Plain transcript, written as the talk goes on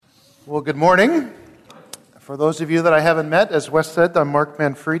Well, good morning. For those of you that I haven't met, as Wes said, I'm Mark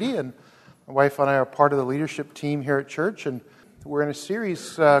Manfredi, and my wife and I are part of the leadership team here at church, and we're in a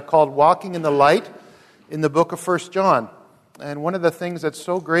series called Walking in the Light in the book of 1 John. And one of the things that's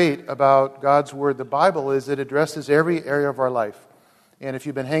so great about God's Word, the Bible, is it addresses every area of our life. And if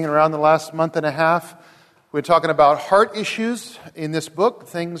you've been hanging around the last month and a half, we're talking about heart issues in this book,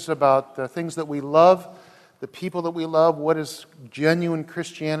 things about the things that we love, the people that we love, what does genuine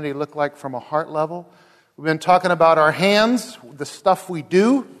Christianity look like from a heart level. We've been talking about our hands, the stuff we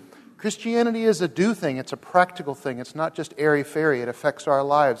do. Christianity is a do thing. It's a practical thing. It's not just airy-fairy. It affects our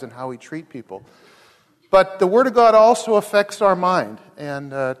lives and how we treat people. But the Word of God also affects our mind.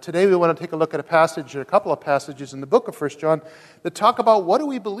 And today we want to take a look at a couple of passages in the book of 1 John that talk about what do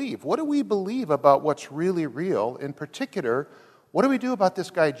we believe? What do we believe about what's really real? In particular, what do we do about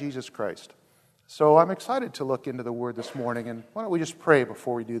this guy, Jesus Christ? So I'm excited to look into the Word this morning, and why don't we just pray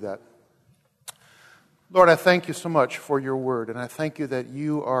before we do that? Lord, I thank you so much for your Word, and I thank you that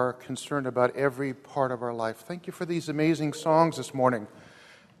you are concerned about every part of our life. Thank you for these amazing songs this morning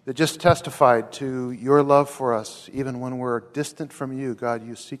that just testified to your love for us. Even when we're distant from you, God,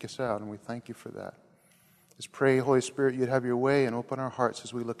 you seek us out, and we thank you for that. Just pray, Holy Spirit, you'd have your way and open our hearts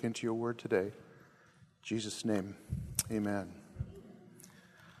as we look into your Word today. In Jesus' name, amen.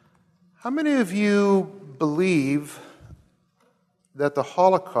 How many of you believe that the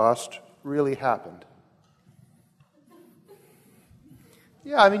Holocaust really happened?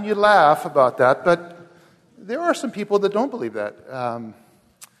 Yeah, I mean, you laugh about that, but there are some people that don't believe that.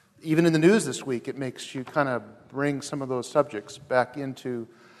 Even in the news this week, it makes you kind of bring some of those subjects back into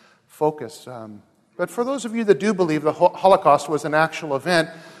focus. But for those of you that do believe the Holocaust was an actual event,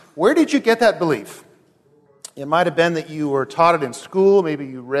 where did you get that belief? It might have been that you were taught it in school, maybe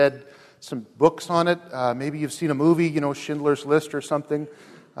you read some books on it. Maybe you've seen a movie, Schindler's List or something.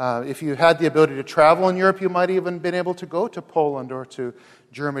 If you had the ability to travel in Europe, you might even been able to go to Poland or to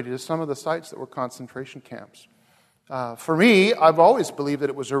Germany, to some of the sites that were concentration camps. For me, I've always believed that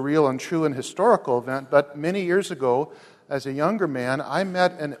it was a real and true and historical event, but many years ago, as a younger man, I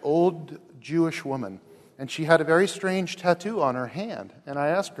met an old Jewish woman, and she had a very strange tattoo on her hand. And I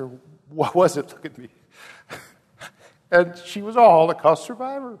asked her, what was it? Look at me. And she was a Holocaust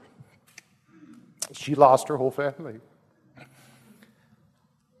survivor. She lost her whole family.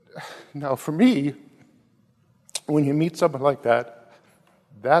 Now, for me, when you meet someone like that,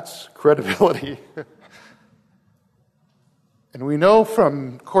 that's credibility. And we know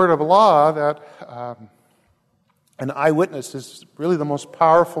from court of law that an eyewitness is really the most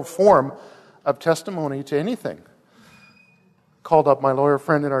powerful form of testimony to anything. Called up my lawyer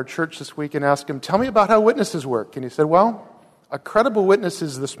friend in our church this week and asked him, tell me about how witnesses work. And he said, well, a credible witness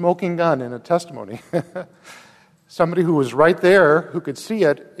is the smoking gun in a testimony. Somebody who was right there, who could see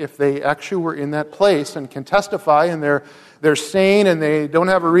it, if they actually were in that place and can testify and they're sane and they don't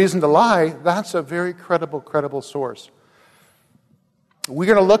have a reason to lie, that's a very credible source.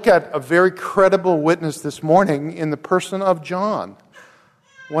 We're going to look at a very credible witness this morning in the person of John,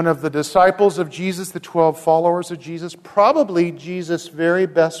 one of the disciples of Jesus, the 12 followers of Jesus, probably Jesus' very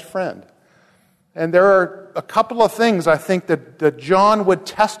best friend. And there are a couple of things I think that John would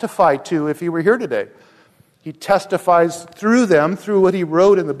testify to if he were here today. He testifies through them, through what he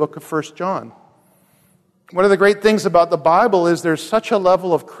wrote in the book of 1 John. One of the great things about the Bible is there's such a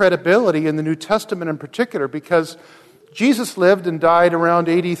level of credibility in the New Testament in particular, because Jesus lived and died around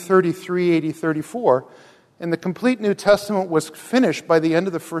AD 33, AD 34, and the complete New Testament was finished by the end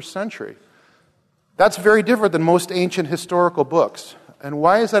of the first century. That's very different than most ancient historical books. And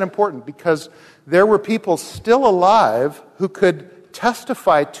why is that important? Because there were people still alive who could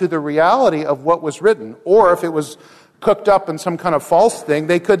testify to the reality of what was written. Or if it was cooked up in some kind of false thing,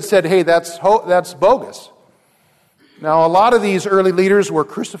 they could have said, hey, that's bogus. Now, a lot of these early leaders were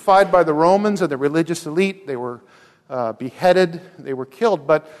crucified by the Romans and the religious elite. They were beheaded. They were killed.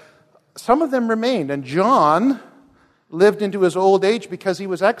 But some of them remained. And John lived into his old age because he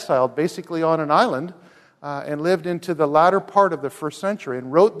was exiled, basically on an island, and lived into the latter part of the first century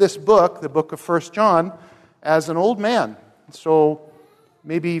and wrote this book, the book of 1 John, as an old man. So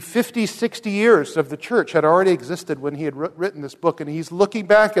maybe 50, 60 years of the church had already existed when he had written this book, and he's looking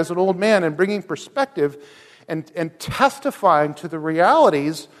back as an old man and bringing perspective and testifying to the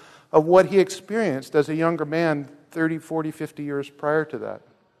realities of what he experienced as a younger man 30, 40, 50 years prior to that.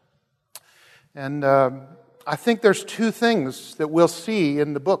 And I think there's two things that we'll see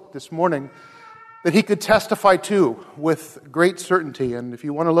in the book this morning that he could testify to with great certainty. And if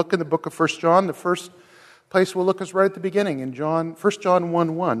you want to look in the book of 1 John, the first place we'll look is right at the beginning in 1 John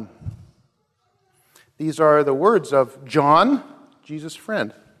 1:1. These are the words of John, Jesus'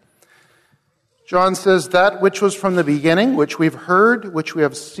 friend. John says, that which was from the beginning, which we've heard, which we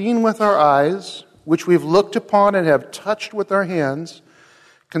have seen with our eyes, which we've looked upon and have touched with our hands,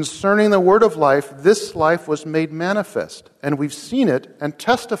 concerning the word of life, this life was made manifest, and we've seen it and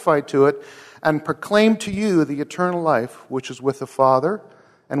testified to it and proclaimed to you the eternal life which is with the Father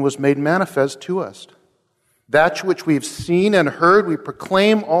and was made manifest to us. That which we've seen and heard we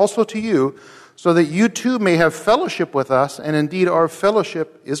proclaim also to you, so that you too may have fellowship with us, and indeed our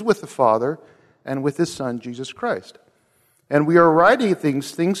fellowship is with the Father and with His Son, Jesus Christ. And we are writing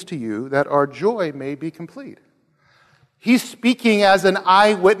these things to you that our joy may be complete. He's speaking as an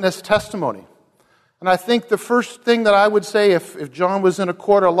eyewitness testimony. And I think the first thing that I would say if John was in a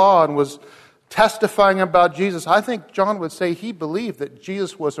court of law and was testifying about Jesus, I think John would say he believed that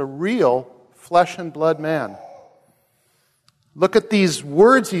Jesus was a real flesh and blood man. Look at these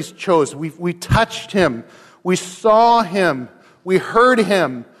words he's chosen. We touched him. We saw him. We heard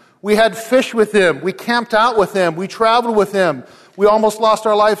him. We had fish with him. We camped out with him. We traveled with him. We almost lost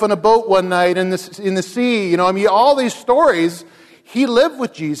our life on a boat one night in the sea. All these stories. He lived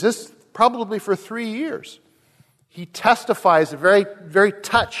with Jesus probably for 3 years. He testifies a very, very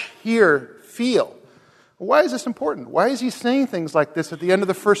touch, hear, feel. Why is this important? Why is he saying things like this at the end of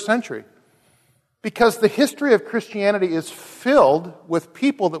the first century? Because the history of Christianity is filled with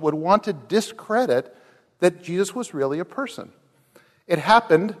people that would want to discredit that Jesus was really a person. It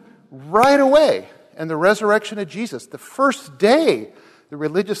happened right away in the resurrection of Jesus. The first day, the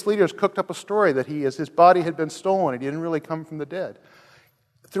religious leaders cooked up a story that his body had been stolen and he didn't really come from the dead.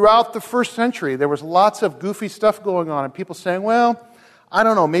 Throughout the first century, there was lots of goofy stuff going on and people saying, well, I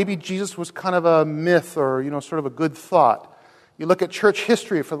don't know, maybe Jesus was kind of a myth or, sort of a good thought. You look at church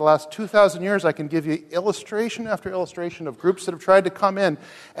history for the last 2,000 years, I can give you illustration after illustration of groups that have tried to come in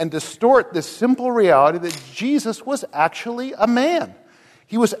and distort this simple reality that Jesus was actually a man.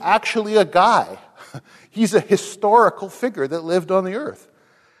 He was actually a guy. He's a historical figure that lived on the earth.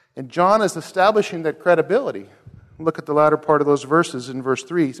 And John is establishing that credibility. Look at the latter part of those verses in verse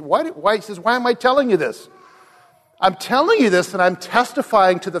 3. He says, why am I telling you this? I'm telling you this and I'm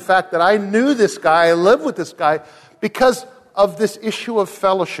testifying to the fact that I knew this guy, I lived with this guy, because of this issue of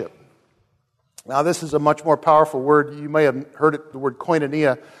fellowship. Now, this is a much more powerful word. You may have heard it, the word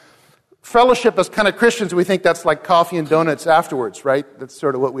koinonia. Fellowship, as kind of Christians, we think that's like coffee and donuts afterwards, right? That's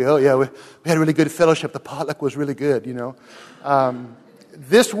sort of what we had really good fellowship. The potluck was really good,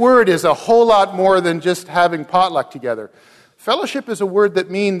 This word is a whole lot more than just having potluck together. Fellowship is a word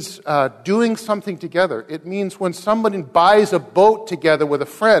that means doing something together. It means when somebody buys a boat together with a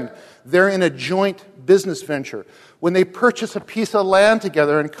friend, they're in a joint business venture. When they purchase a piece of land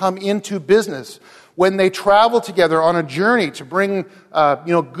together and come into business. When they travel together on a journey to bring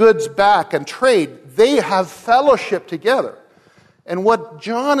goods back and trade, they have fellowship together. And what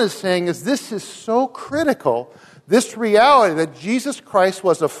John is saying is this is so critical, this reality that Jesus Christ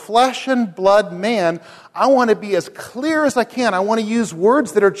was a flesh and blood man. I want to be as clear as I can. I want to use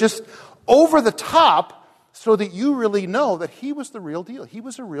words that are just over the top so that you really know that he was the real deal. He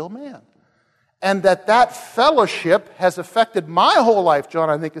was a real man. And that fellowship has affected my whole life,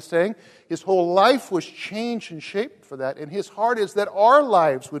 John, I think, is saying. His whole life was changed and shaped for that. And his heart is that our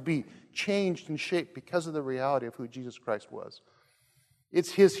lives would be changed and shaped because of the reality of who Jesus Christ was.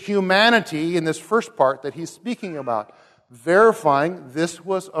 It's his humanity in this first part that he's speaking about, verifying this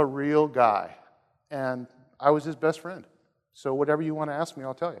was a real guy. And I was his best friend. So whatever you want to ask me,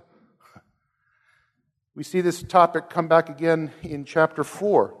 I'll tell you. We see this topic come back again in chapter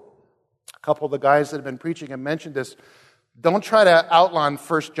 4. A couple of the guys that have been preaching have mentioned this. Don't try to outline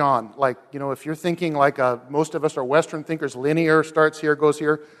 1 John. If you're thinking like most of us are Western thinkers, linear, starts here, goes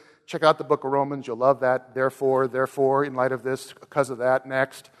here, check out the book of Romans. You'll love that. Therefore, in light of this, because of that,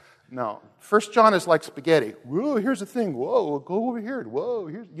 next. No. 1 John is like spaghetti. Whoa, here's a thing. Whoa, go over here. Whoa,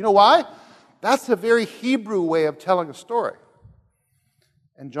 here's... You know why? That's a very Hebrew way of telling a story.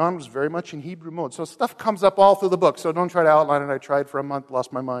 And John was very much in Hebrew mode. So stuff comes up all through the book. So don't try to outline it. I tried for a month,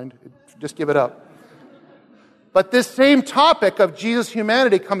 lost my mind. Just give it up. But this same topic of Jesus'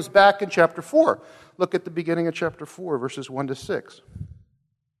 humanity comes back in chapter 4. Look at the beginning of chapter 4, verses 1 to 6.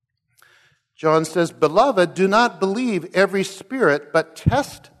 John says, "Beloved, do not believe every spirit, but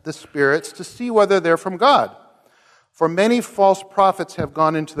test the spirits to see whether they're from God. For many false prophets have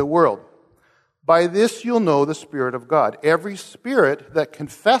gone into the world. By this you'll know the Spirit of God. Every spirit that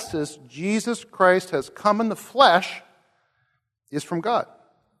confesses Jesus Christ has come in the flesh is from God.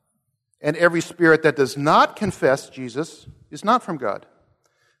 And every spirit that does not confess Jesus is not from God.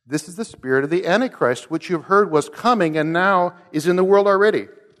 This is the spirit of the Antichrist, which you've heard was coming and now is in the world already.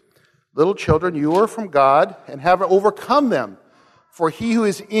 Little children, you are from God and have overcome them. For he who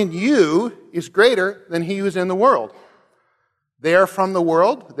is in you is greater than he who is in the world. They are from the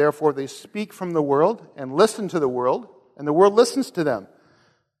world, therefore they speak from the world and listen to the world, and the world listens to them.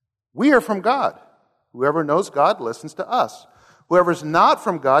 We are from God. Whoever knows God listens to us. Whoever is not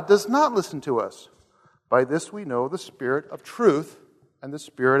from God does not listen to us. By this we know the spirit of truth and the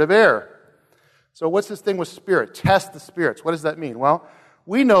spirit of error. So what's this thing with spirit? Test the spirits. What does that mean? Well,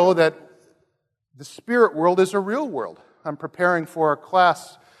 we know that the spirit world is a real world. I'm preparing for a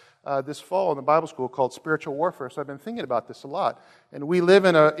class this fall in the Bible school called Spiritual Warfare, so I've been thinking about this a lot. And we live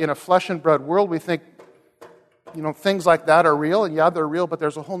in a flesh and blood world. We think, things like that are real, and yeah, they're real, but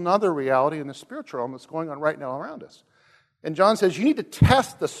there's a whole nother reality in the spiritual realm that's going on right now around us. And John says you need to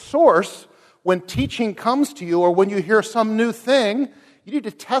test the source when teaching comes to you or when you hear some new thing. You need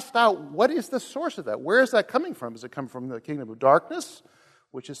to test out what is the source of that. Where is that coming from? Does it come from the kingdom of darkness,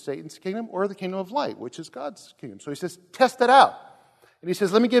 which is Satan's kingdom, or the kingdom of light, which is God's kingdom? So he says, test it out. And he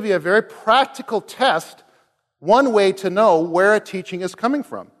says, let me give you a very practical test, one way to know where a teaching is coming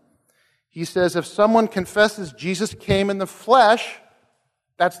from. He says, if someone confesses Jesus came in the flesh,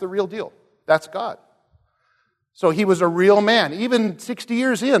 that's the real deal. That's God. So he was a real man. Even 60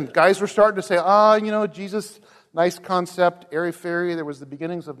 years in, guys were starting to say, Jesus, nice concept, airy-fairy. There was the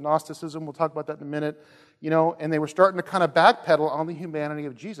beginnings of Gnosticism. We'll talk about that in a minute. And they were starting to kind of backpedal on the humanity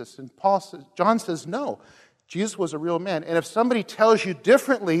of Jesus. And John says, no, Jesus was a real man. And if somebody tells you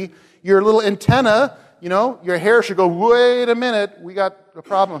differently, your little antenna, your hair should go, wait a minute, we got a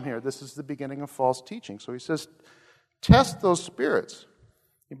problem here. This is the beginning of false teaching. So he says, test those spirits.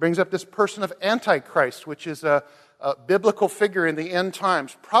 He brings up this person of Antichrist, which is a biblical figure in the end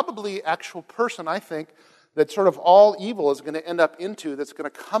times. Probably actual person, I think, that sort of all evil is going to end up into, that's going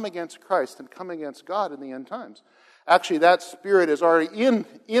to come against Christ and come against God in the end times. Actually, that spirit is already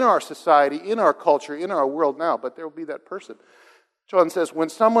in our society, in our culture, in our world now, but there will be that person. John says, when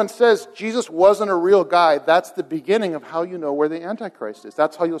someone says Jesus wasn't a real guy, that's the beginning of how you know where the Antichrist is.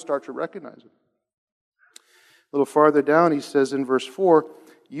 That's how you'll start to recognize him. A little farther down, he says in verse 4,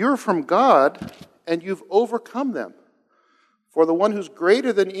 you're from God, and you've overcome them. For the one who's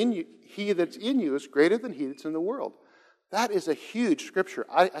greater than in you, he that's in you is greater than he that's in the world. That is a huge scripture.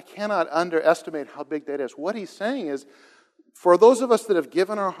 I cannot underestimate how big that is. What he's saying is, for those of us that have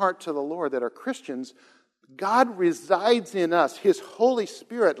given our heart to the Lord, that are Christians, God resides in us. His Holy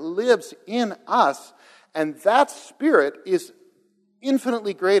Spirit lives in us, and that Spirit is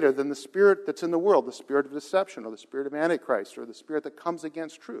infinitely greater than the spirit that's in the world, the spirit of deception, or the spirit of Antichrist, or the spirit that comes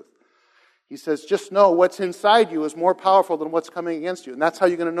against truth. He says, just know what's inside you is more powerful than what's coming against you. And that's how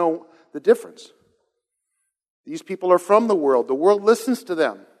you're going to know the difference. These people are from the world. The world listens to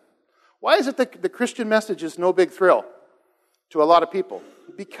them. Why is it that the Christian message is no big thrill to a lot of people?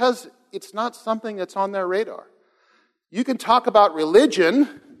 Because it's not something that's on their radar. You can talk about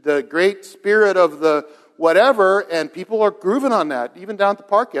religion, the great spirit of the whatever, and people are grooving on that. Even down at the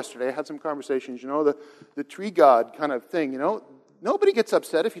park yesterday, I had some conversations, the tree god kind of thing, Nobody gets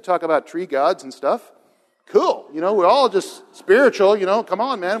upset if you talk about tree gods and stuff. Cool. We're all just spiritual, come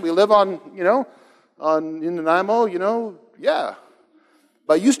on, man. We live on in Nanaimo, yeah.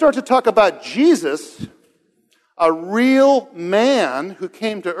 But you start to talk about Jesus, a real man who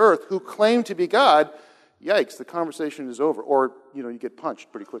came to earth, who claimed to be God, yikes, the conversation is over. Or, you get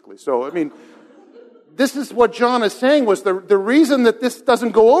punched pretty quickly. So, this is what John is saying was the reason that this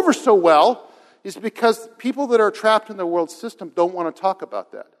doesn't go over so well is because people that are trapped in the world system don't want to talk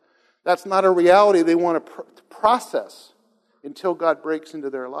about that. That's not a reality they want to process until God breaks into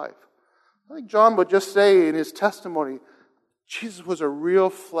their life. I think John would just say in his testimony, Jesus was a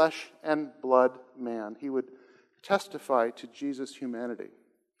real flesh and blood man. He would testify to Jesus' humanity.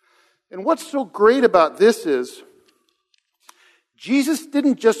 And what's so great about this is, Jesus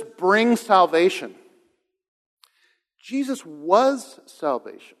didn't just bring salvation. Jesus was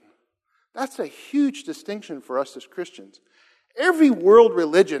salvation. That's a huge distinction for us as Christians. Every world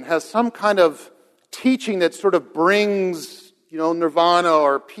religion has some kind of teaching that sort of brings, nirvana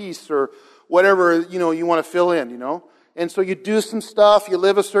or peace or whatever, you want to fill in, And so you do some stuff, you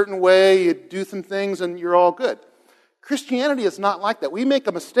live a certain way, you do some things, and you're all good. Christianity is not like that. We make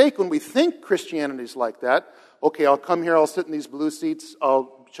a mistake when we think Christianity is like that. Okay, I'll come here, I'll sit in these blue seats,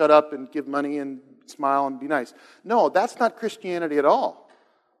 I'll shut up and give money and smile and be nice. No, that's not Christianity at all.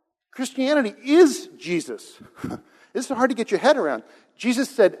 Christianity is Jesus. This is hard to get your head around. Jesus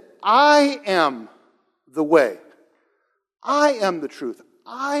said, I am the way. I am the truth.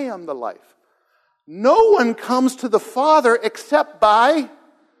 I am the life. No one comes to the Father except by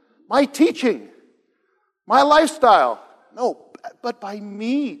my teaching, my lifestyle. No, but by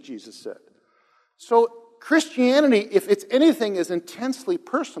me, Jesus said. So Christianity, if it's anything, is intensely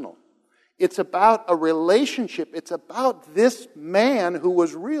personal. It's about a relationship. It's about this man who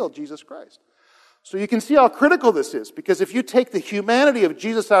was real, Jesus Christ. So you can see how critical this is, because if you take the humanity of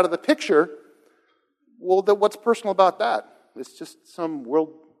Jesus out of the picture, well, then what's personal about that? It's just some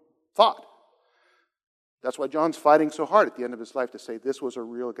world thought. That's why John's fighting so hard at the end of his life to say this was a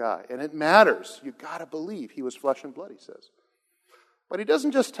real guy. And it matters. You've got to believe he was flesh and blood, he says. But he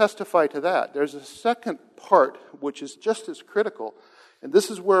doesn't just testify to that. There's a second part which is just as critical. And this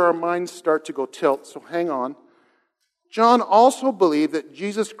is where our minds start to go tilt, so hang on. John also believed that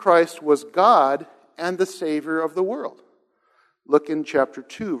Jesus Christ was God and the Savior of the world. Look in chapter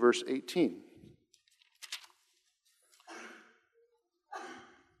 2, verse 18.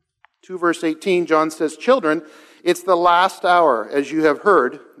 2 verse 18, John says, "Children, it's the last hour, as you have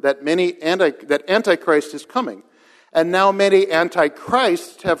heard, that Antichrist is coming. And now many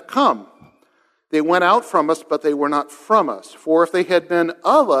Antichrists have come. They went out from us, but they were not from us. For if they had been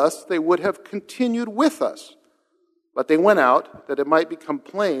of us, they would have continued with us. But they went out, that it might become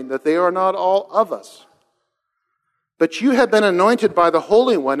plain that they are not all of us. But you have been anointed by the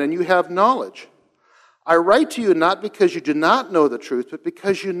Holy One, and you have knowledge. I write to you not because you do not know the truth, but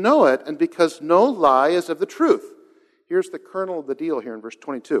because you know it, and because no lie is of the truth." Here's the kernel of the deal here in verse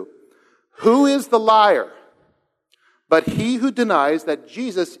 22. "Who is the liar? But he who denies that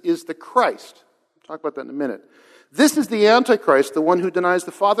Jesus is the Christ." We'll talk about that in a minute. "This is the Antichrist, the one who denies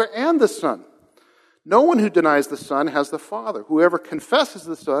the Father and the Son. No one who denies the Son has the Father. Whoever confesses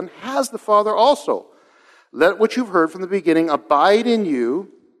the Son has the Father also. Let what you've heard from the beginning abide in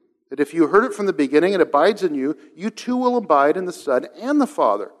you, that if you heard it from the beginning and it abides in you, you too will abide in the Son and the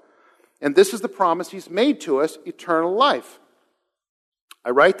Father. And this is the promise he's made to us, eternal life. I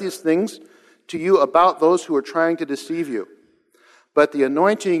write these things to you about those who are trying to deceive you. But the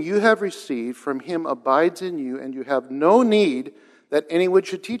anointing you have received from him abides in you, and you have no need that anyone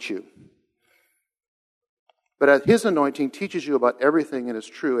should teach you. But his anointing teaches you about everything and is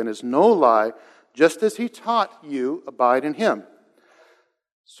true and is no lie, just as he taught you, abide in him."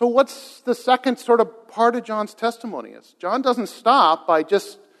 So what's the second sort of part of John's testimony is? John doesn't stop by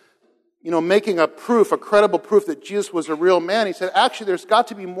just, making a credible proof that Jesus was a real man. He said, actually, there's got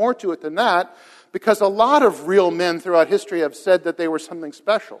to be more to it than that, because a lot of real men throughout history have said that they were something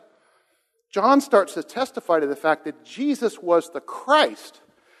special. John starts to testify to the fact that Jesus was the Christ.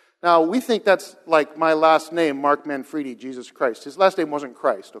 Now, we think that's like my last name, Mark Manfredi, Jesus Christ. His last name wasn't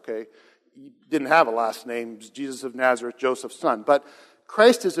Christ, okay? He didn't have a last name. It was Jesus of Nazareth, Joseph's son. But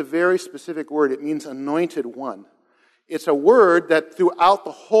Christ is a very specific word. It means anointed one. It's a word that throughout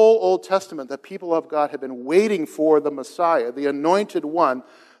the whole Old Testament, the people of God have been waiting for the Messiah, the anointed one,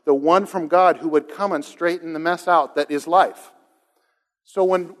 the one from God who would come and straighten the mess out that is life. So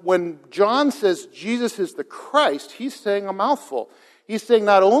when John says Jesus is the Christ, he's saying a mouthful. He's saying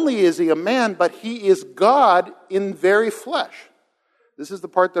not only is he a man, but he is God in very flesh. This is the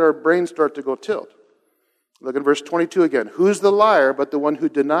part that our brains start to go tilt. Look at verse 22 again. "Who's the liar but the one who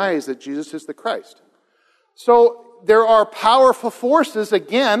denies that Jesus is the Christ?" So there are powerful forces,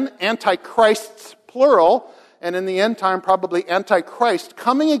 again, antichrists, plural, and in the end time probably antichrist,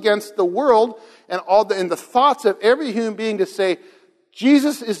 coming against the world and the thoughts of every human being to say,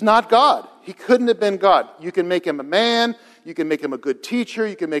 Jesus is not God. He couldn't have been God. You can make him a man, you can make him a good teacher,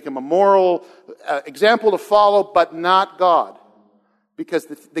 you can make him a moral example to follow, but not God. Because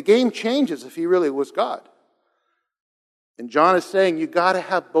the game changes if he really was God. And John is saying you got to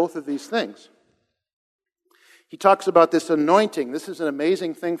have both of these things. He talks about this anointing. This is an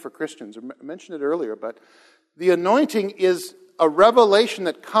amazing thing for Christians. I mentioned it earlier, but the anointing is a revelation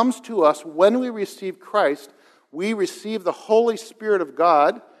that comes to us when we receive Christ. We receive the Holy Spirit of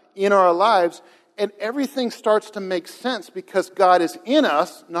God in our lives, and everything starts to make sense because God is in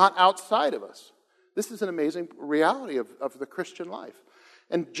us, not outside of us. This is an amazing reality of the Christian life.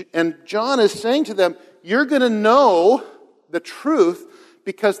 And John is saying to them, you're going to know the truth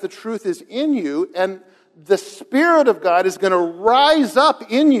because the truth is in you, and the Spirit of God is going to rise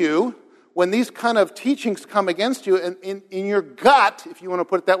up in you when these kind of teachings come against you, and in your gut, if you want to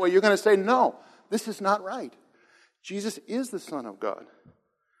put it that way, you're going to say, no, this is not right. Jesus is the Son of God.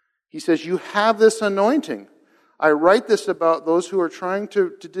 He says, you have this anointing. I write this about those who are trying to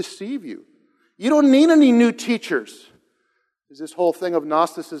deceive you. You don't need any new teachers. There's this whole thing of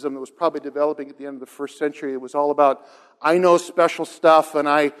Gnosticism that was probably developing at the end of the first century. It was all about, I know special stuff, and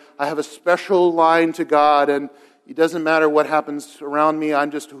I have a special line to God, and it doesn't matter what happens around me,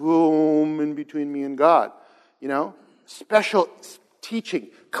 I'm just home in between me and God. You know? Special teaching.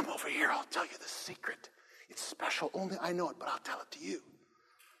 Come over here, I'll tell you the secret. It's special, only I know it, but I'll tell it to you.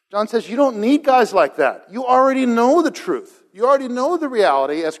 John says you don't need guys like that. You already know the truth. You already know the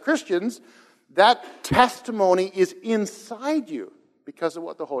reality. As Christians, that testimony is inside you because of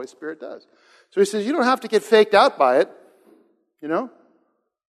what the Holy Spirit does. So he says you don't have to get faked out by it, you know?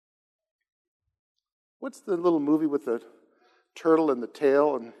 What's the little movie with the turtle and the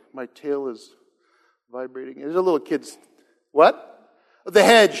tail, and my tail is vibrating? There's a little kid's, what? The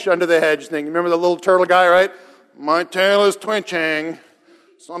hedge, under the hedge thing. Remember the little turtle guy, right? My tail is twitching.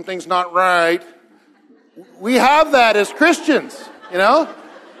 Something's not right. We have that as Christians, you know?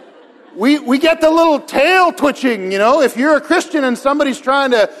 We get the little tail twitching, you know? If you're a Christian and somebody's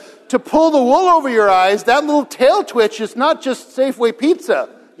trying to pull the wool over your eyes, that little tail twitch is not just Safeway pizza,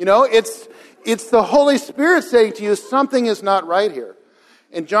 you know? It's the Holy Spirit saying to you, something is not right here.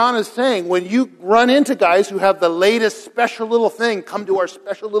 And John is saying, when you run into guys who have the latest special little thing, come to our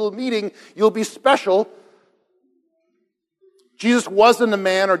special little meeting, you'll be special. Jesus wasn't a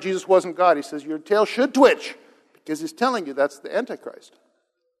man or Jesus wasn't God. He says your tail should twitch because he's telling you that's the Antichrist.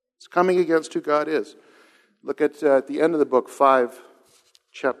 It's coming against who God is. Look at the end of the book,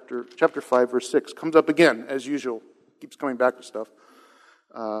 chapter 5, verse 6. Comes up again, as usual. Keeps coming back to stuff.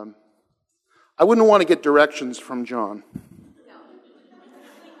 I wouldn't want to get directions from John.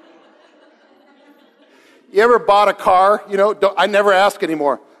 You ever bought a car? You know, I never ask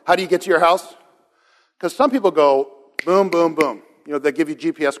anymore. How do you get to your house? Because some people go, boom, boom, boom. You know, they give you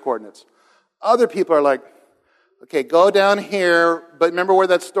GPS coordinates. Other people are like, okay, go down here, but remember where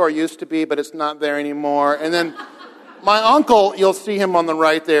that store used to be, but it's not there anymore. And then my uncle, you'll see him on the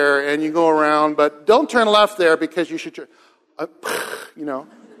right there, and you go around, but don't turn left there because you should, you know.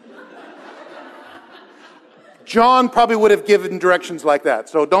 John probably would have given directions like that,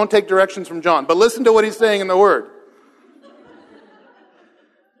 so don't take directions from John. But listen to what he's saying in the Word.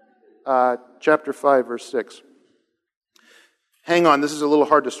 Chapter 5, verse 6. Hang on, this is a little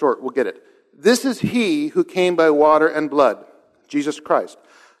hard to sort. We'll get it. This is he who came by water and blood, Jesus Christ.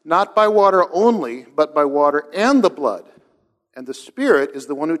 Not by water only, but by water and the blood. And the Spirit is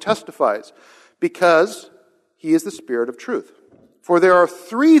the one who testifies, because he is the Spirit of truth. For there are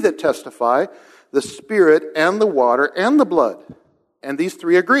three that testify, the Spirit and the water and the blood. And these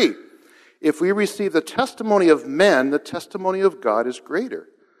three agree. If we receive the testimony of men, the testimony of God is greater.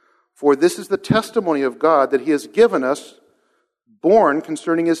 For this is the testimony of God that he has given us, born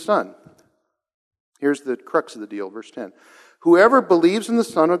concerning his Son. Here's the crux of the deal, verse 10. Whoever believes in the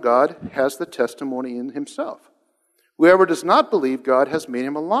Son of God has the testimony in himself. Whoever does not believe God has made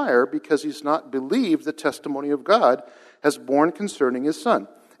him a liar, because he's not believed the testimony of God has borne concerning his Son.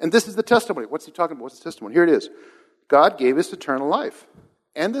 And this is the testimony. What's he talking about? What's the testimony? Here it is. God gave us eternal life,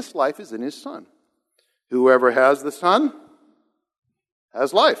 and this life is in his Son. Whoever has the Son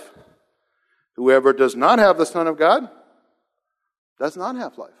has life. Whoever does not have the Son of God does not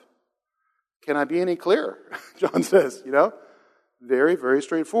have life. Can I be any clearer? John says, you know, very, very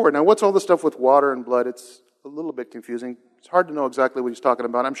straightforward. Now, what's all this stuff with water and blood? It's a little bit confusing. It's hard to know exactly what he's talking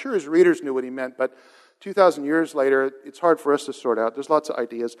about. I'm sure his readers knew what he meant, but 2,000 years later, it's hard for us to sort out. There's lots of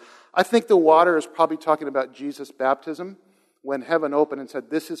ideas. I think the water is probably talking about Jesus' baptism, when heaven opened and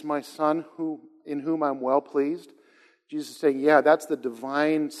said, this is my Son in whom I'm well pleased. Jesus is saying, yeah, that's the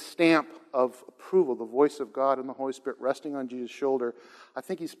divine stamp of approval, the voice of God and the Holy Spirit resting on Jesus' shoulder. I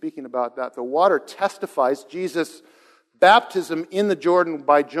think he's speaking about that. The water testifies Jesus' baptism in the Jordan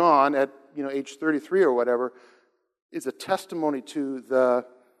by John at age 33 or whatever is a testimony to the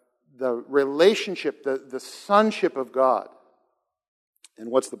relationship, the sonship of God.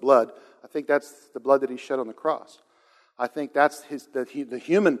 And what's the blood? I think that's the blood that he shed on the cross. I think that's the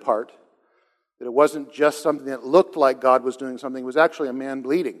human part. That it wasn't just something that looked like God was doing something. It was actually a man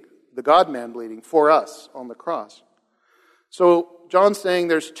bleeding, the God-man bleeding for us on the cross. So John's saying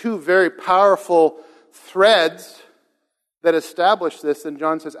there's two very powerful threads that establish this. And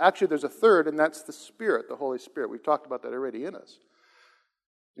John says, actually, there's a third, and that's the Spirit, the Holy Spirit. We've talked about that already in us.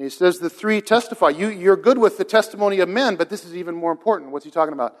 And he says the three testify. You're good with the testimony of men, but this is even more important. What's he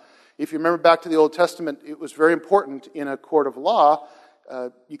talking about? If you remember back to the Old Testament, it was very important in a court of law.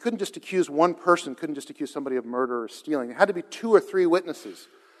 You couldn't just accuse one person, couldn't just accuse somebody of murder or stealing. There had to be 2 or 3 witnesses.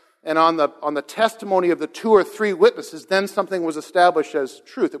 And on the testimony of the 2 or 3 witnesses, then something was established as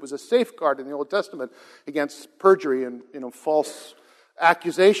truth. It was a safeguard in the Old Testament against perjury and false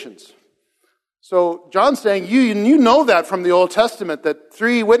accusations. So John's saying, you know that from the Old Testament, that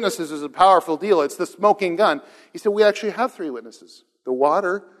 3 witnesses is a powerful deal. It's the smoking gun. He said, we actually have 3 witnesses. The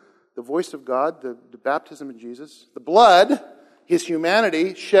water, the voice of God, the baptism of Jesus, the blood, his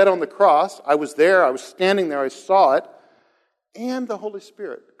humanity shed on the cross. I was there, I was standing there, I saw it. And the Holy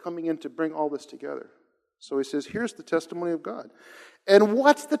Spirit coming in to bring all this together. So he says, here's the testimony of God. And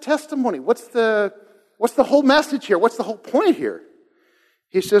what's the testimony? What's the whole message here? What's the whole point here?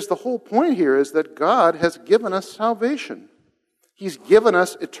 He says the whole point here is that God has given us salvation. He's given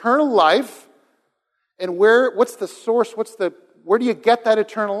us eternal life. And what's the source? Where do you get that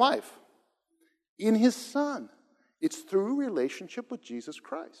eternal life? In His Son. It's through relationship with Jesus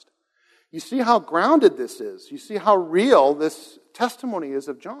Christ. You see how grounded this is. You see how real this testimony is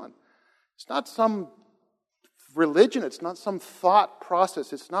of John. It's not some religion. It's not some thought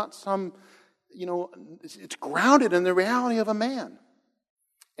process. It's not some, it's grounded in the reality of a man.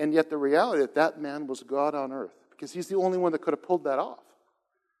 And yet the reality that man was God on earth. Because He's the only one that could have pulled that off.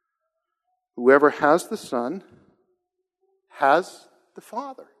 Whoever has the Son has the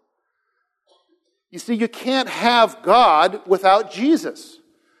Father. You see, you can't have God without Jesus.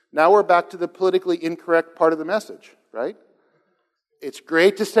 Now we're back to the politically incorrect part of the message, right? It's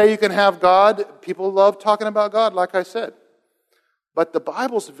great to say you can have God. People love talking about God, like I said. But the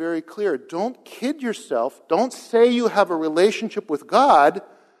Bible's very clear. Don't kid yourself. Don't say you have a relationship with God,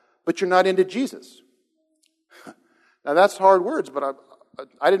 but you're not into Jesus. Now that's hard words, but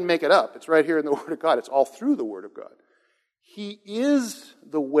I didn't make it up. It's right here in the Word of God. It's all through the Word of God. He is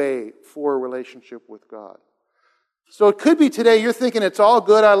the way for a relationship with God. So it could be today you're thinking, it's all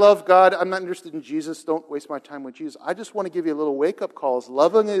good, I love God, I'm not interested in Jesus, don't waste my time with Jesus. I just want to give you a little wake-up call, as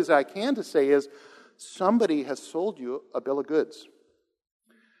loving as I can, to say is, somebody has sold you a bill of goods.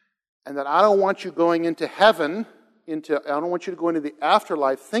 And that I don't want you going into heaven, I don't want you to go into the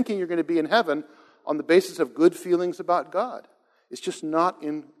afterlife thinking you're going to be in heaven on the basis of good feelings about God. It's just not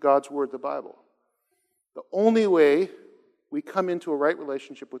in God's Word, the Bible. The only way we come into a right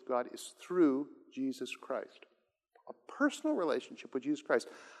relationship with God is through Jesus Christ. A personal relationship with Jesus Christ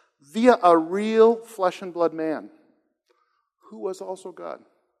via a real flesh and blood man who was also God.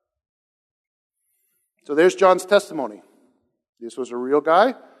 So there's John's testimony. This was a real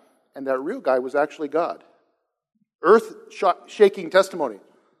guy, and that real guy was actually God. Earth-shaking testimony.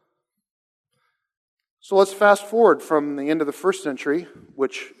 So let's fast forward from the end of the first century,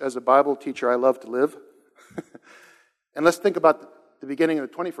 which as a Bible teacher I love to live, and let's think about the beginning of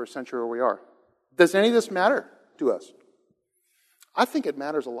the 21st century where we are. Does any of this matter to us? I think it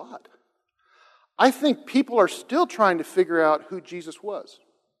matters a lot. I think people are still trying to figure out who Jesus was.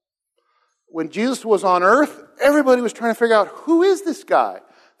 When Jesus was on earth, everybody was trying to figure out, who is this guy?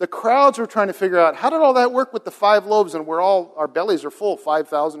 The crowds were trying to figure out, how did all that work with the 5 loaves and our bellies are full,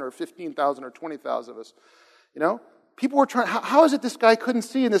 5,000 or 15,000 or 20,000 of us? People were trying, how is it this guy couldn't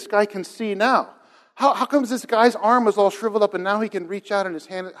see and this guy can see now? How comes this guy's arm was all shriveled up and now he can reach out in his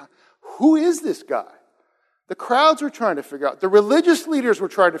hand? Who is this guy? The crowds were trying to figure out. The religious leaders were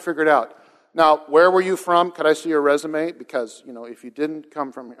trying to figure it out. Now, where were you from? Could I see your resume? Because, if you didn't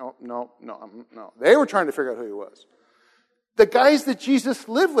come from, no. They were trying to figure out who he was. The guys that Jesus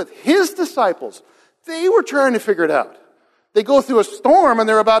lived with, his disciples, they were trying to figure it out. They go through a storm and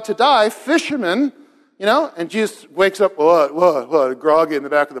they're about to die, fishermen, and Jesus wakes up, what, groggy in the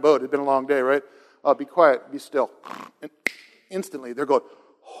back of the boat. It's been a long day, right? Be quiet, be still. And instantly they're going,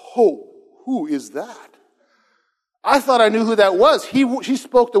 who is that? I thought I knew who that was. She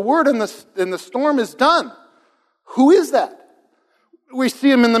spoke the word and the storm is done. Who is that? We see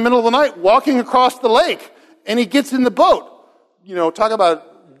him in the middle of the night walking across the lake and he gets in the boat. Talk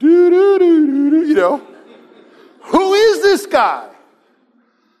about do-do-do-do-do, Who is this guy?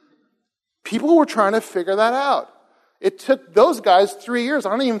 People were trying to figure that out. It took those guys 3 years.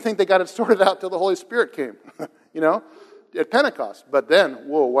 I don't even think they got it sorted out till the Holy Spirit came, at Pentecost. But then,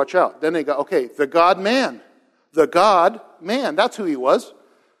 whoa, watch out. Then they go, okay, the God-man. The God-man, that's who he was.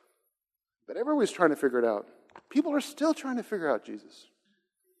 But everybody's trying to figure it out. People are still trying to figure out Jesus.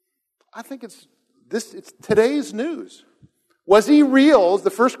 I think it's today's news. Was he real, is the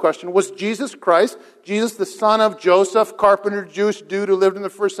first question. Was Jesus Christ, Jesus the son of Joseph, carpenter, Jewish dude who lived in the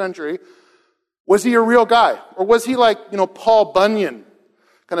first century, was he a real guy? Or was he like, Paul Bunyan,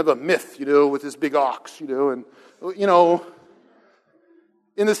 kind of a myth, with his big ox, and,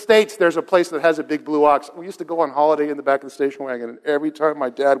 in the States, there's a place that has a big blue ox. We used to go on holiday in the back of the station wagon, and every time my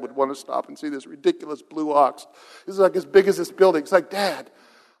dad would want to stop and see this ridiculous blue ox. This is like as big as this building. It's like, Dad,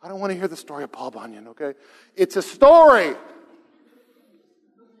 I don't want to hear the story of Paul Bunyan, okay? It's a story.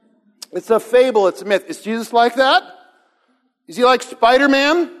 It's a fable. It's a myth. Is Jesus like that? Is he like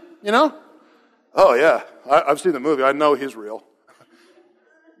Spider-Man? Oh, yeah. I've seen the movie. I know he's real.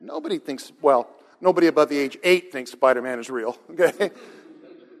 Nobody above the age 8 thinks Spider-Man is real, okay?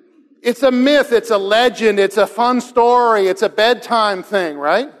 It's a myth. It's a legend. It's a fun story. It's a bedtime thing,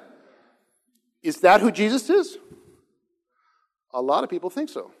 right? Is that who Jesus is? A lot of people think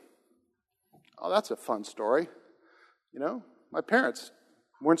so. Oh, that's a fun story. My parents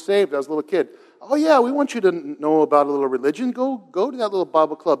weren't saved. I was a little kid. Oh, yeah, we want you to know about a little religion. Go to that little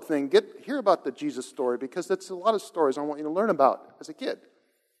Bible club thing. Hear about the Jesus story, because that's a lot of stories I want you to learn about as a kid.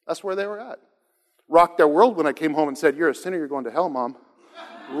 That's where they were at. Rocked their world when I came home and said, "You're a sinner, you're going to hell, Mom."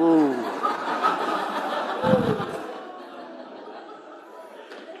 Ooh.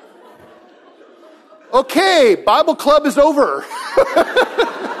 Okay, Bible club is over.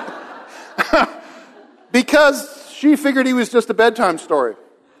 Because she figured he was just a bedtime story.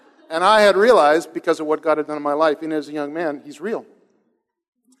 And I had realized, because of what God had done in my life, even as a young man, he's real.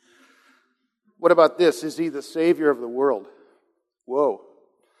 What about this? Is he the Savior of the world? Whoa.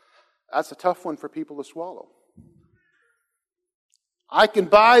 That's a tough one for people to swallow. I can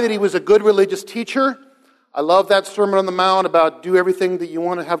buy that he was a good religious teacher. I love that Sermon on the Mount about do everything that you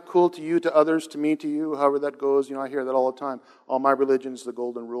want to have cool to you, to others, to me, to you, however that goes. I hear that all the time. All my religion's the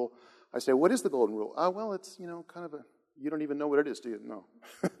golden rule. I say, what is the golden rule? Well, it's, kind of you don't even know what it is, do you? No.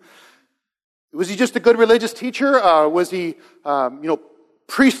 Was he just a good religious teacher? Was he,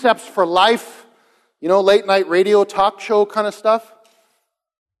 precepts for life? Late night radio talk show kind of stuff?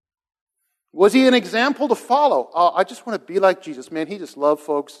 Was he an example to follow? I just want to be like Jesus. Man, he just loved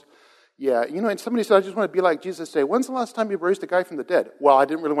folks. Yeah, and somebody said, I just want to be like Jesus. Say, when's the last time you raised a guy from the dead? Well, I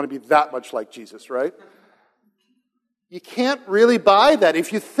didn't really want to be that much like Jesus, right? You can't really buy that.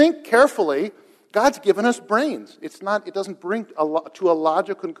 If you think carefully, God's given us brains. It doesn't bring to a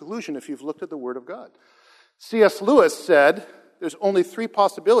logical conclusion if you've looked at the Word of God. C.S. Lewis said, there's only 3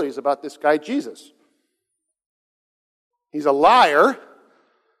 possibilities about this guy, Jesus. He's a liar.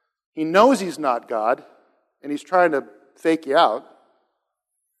 He knows he's not God, and he's trying to fake you out.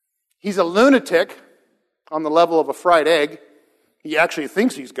 He's a lunatic on the level of a fried egg. He actually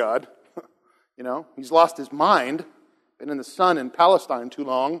thinks he's God. He's lost his mind. Been in the sun in Palestine too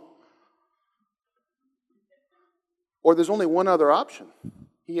long. Or there's only one other option.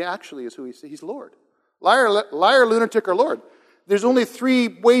 He actually is who he says. He's Lord. Liar, lunatic, or Lord. There's only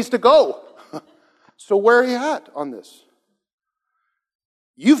 3 ways to go. So where are you at on this?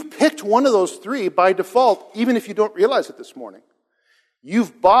 You've picked one of those 3 by default, even if you don't realize it this morning.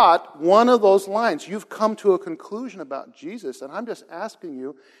 You've bought one of those lines. You've come to a conclusion about Jesus, and I'm just asking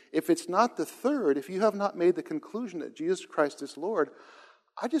you, if it's not the 3rd, if you have not made the conclusion that Jesus Christ is Lord,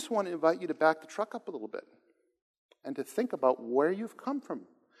 I just want to invite you to back the truck up a little bit and to think about where you've come from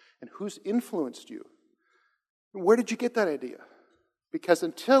and who's influenced you. Where did you get that idea? Because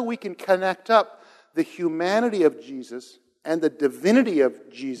until we can connect up the humanity of Jesus and the divinity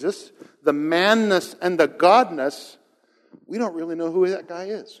of Jesus, the manness and the godness, we don't really know who that guy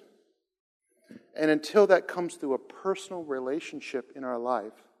is. And until that comes through a personal relationship in our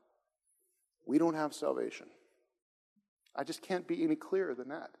life, we don't have salvation. I just can't be any clearer than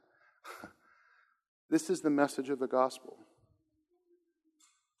that. This is the message of the gospel.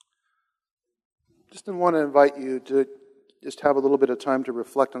 Just want to invite you to just have a little bit of time to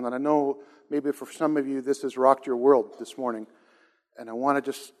reflect on that. I know maybe for some of you this has rocked your world this morning, and I want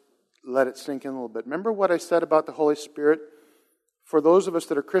to just let it sink in a little bit. Remember what I said about the Holy Spirit? For those of us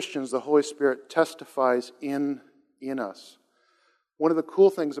that are Christians, the Holy Spirit testifies in us. One of the cool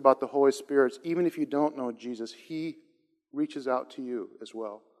things about the Holy Spirit is even if you don't know Jesus, He reaches out to you as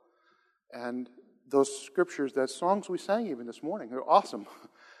well. And those scriptures, that songs we sang even this morning, they're awesome.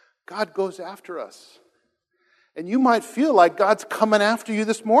 God goes after us. And you might feel like God's coming after you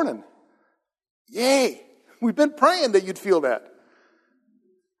this morning. Yay! We've been praying that you'd feel that.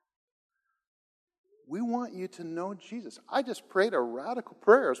 We want you to know Jesus. I just prayed a radical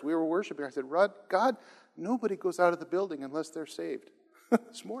prayer as we were worshiping. I said, God, nobody goes out of the building unless they're saved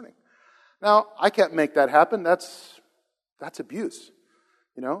this morning. Now, I can't make that happen. That's abuse,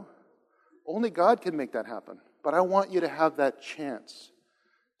 Only God can make that happen. But I want you to have that chance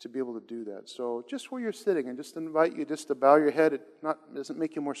to be able to do that. So just where you're sitting, and just invite you just to bow your head. It doesn't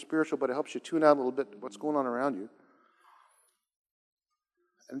make you more spiritual, but it helps you tune out a little bit what's going on around you.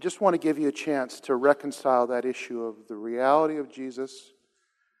 And just want to give you a chance to reconcile that issue of the reality of Jesus,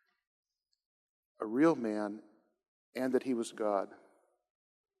 a real man, and that He was God.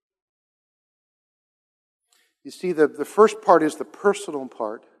 You see, the first part is the personal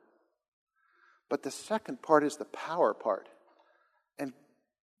part, but the second part is the power part. And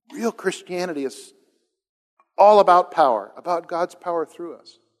real Christianity is all about power, about God's power through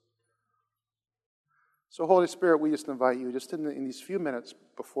us. So, Holy Spirit, we just invite you, just in these few minutes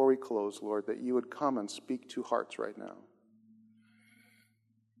before we close, Lord, that you would come and speak to hearts right now.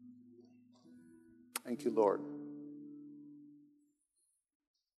 Thank you, Lord.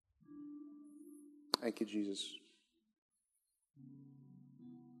 Thank you, Jesus.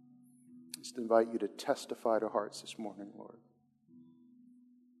 Just invite you to testify to hearts this morning, Lord.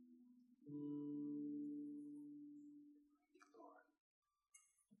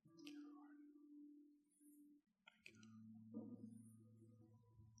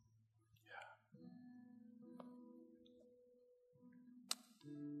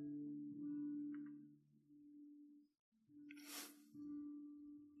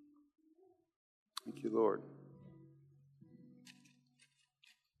 Thank you, Lord.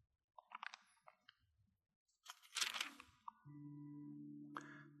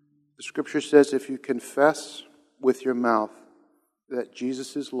 The scripture says if you confess with your mouth that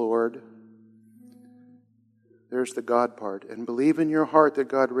Jesus is Lord, there's the God part, and believe in your heart that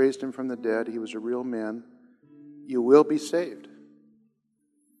God raised him from the dead, he was a real man, you will be saved.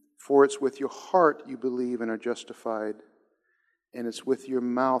 For it's with your heart you believe and are justified, and it's with your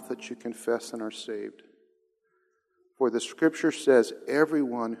mouth that you confess and are saved. For the scripture says,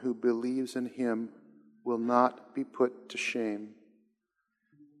 everyone who believes in him will not be put to shame,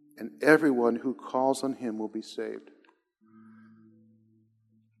 and everyone who calls on him will be saved.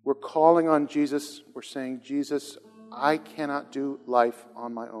 We're calling on Jesus. We're saying, Jesus, I cannot do life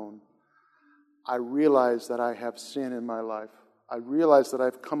on my own. I realize that I have sin in my life. I realize that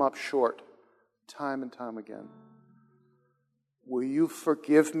I've come up short time and time again. Will you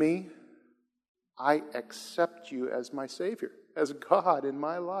forgive me? I accept you as my Savior, as God in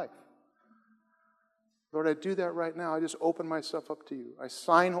my life. Lord, I do that right now. I just open myself up to you. I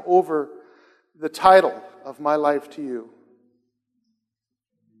sign over the title of my life to you.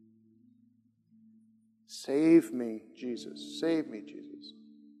 Save me, Jesus. Save me, Jesus.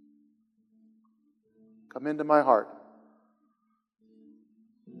 Come into my heart.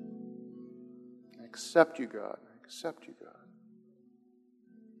 I accept you, God. I accept you, God.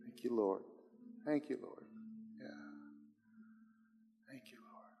 Thank you, Lord. Thank you, Lord. Yeah. Thank you,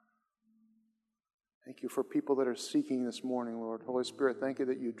 Lord. Thank you for people that are seeking this morning, Lord. Holy Spirit, thank you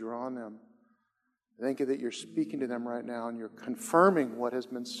that you draw on them. Thank you that you're speaking to them right now and you're confirming what has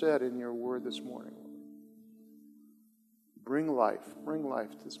been said in your word this morning, Lord. Bring life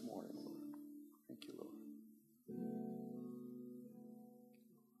this morning, Lord. Thank you, Lord.